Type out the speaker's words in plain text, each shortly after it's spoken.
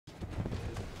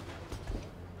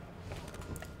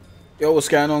Yo, what's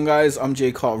going on, guys? I'm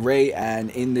Cartere,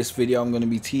 and in this video I'm going to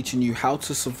be teaching you how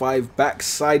to survive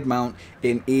backside mount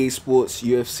in EA Sports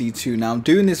UFC 2. Now I'm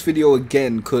doing this video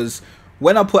again because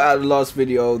when I put out the last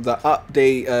video, the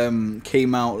update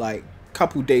came out like a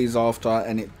couple days after,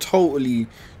 and it totally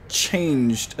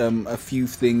changed a few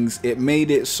things. It made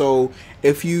it so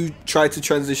if you try to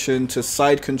transition to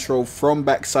side control from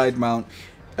backside mount,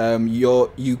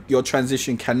 your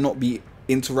transition cannot be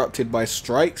interrupted by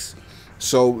strikes.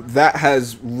 So that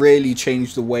has really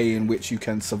changed the way in which you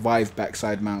can survive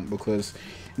backside mount, because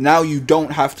now you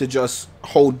don't have to just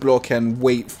hold block and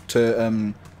wait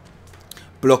to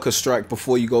block a strike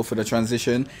before you go for the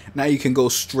transition. Now you can go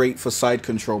straight for side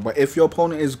control. But if your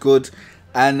opponent is good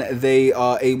and they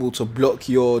are able to block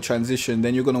your transition,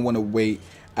 then you're going to want to wait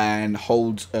and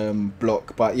hold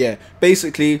block. But yeah,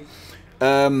 basically,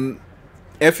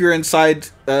 if you're inside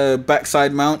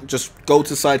backside mount, just go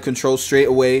to side control straight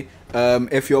away.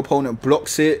 If your opponent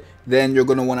blocks it, then you're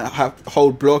going to want to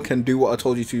hold block and do what I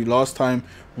told you to do last time.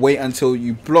 Wait until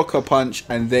you block a punch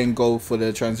and then go for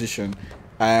the transition.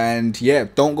 And yeah,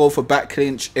 don't go for back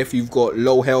clinch if you've got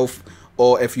low health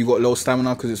or if you've got low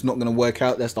stamina, because it's not going to work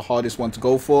out. That's the hardest one to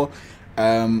go for.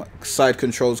 Side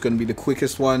control is going to be the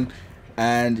quickest one.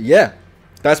 And yeah,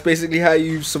 that's basically how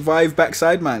you survive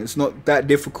backside mount. It's not that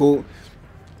difficult.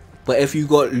 But if you've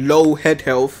got low head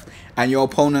health and your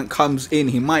opponent comes in,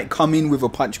 he might come in with a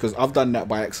punch, because I've done that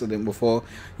by accident before.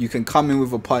 You can come in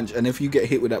with a punch, and if you get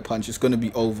hit with that punch, it's going to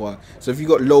be over. So if you've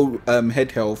got low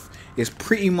head health, it's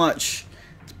pretty much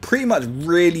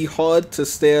really hard to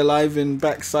stay alive in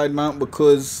backside mount,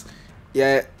 because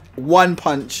yeah, one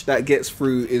punch that gets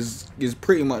through is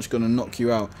pretty much going to knock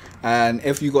you out. And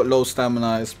if you got low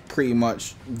stamina, it's pretty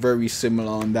much very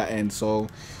similar on that end. So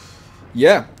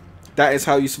yeah, that is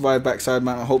how you survive backside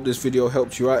mount. I hope this video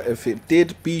helped you out. If it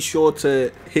did, be sure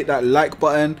to hit that like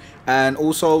button and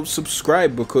also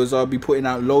subscribe, because I'll be putting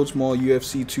out loads more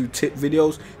UFC 2 tip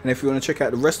videos. And if you want to check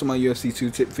out the rest of my UFC 2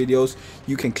 tip videos,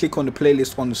 you can click on the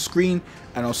playlist on the screen,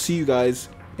 and I'll see you guys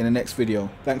in the next video.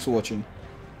 Thanks for watching.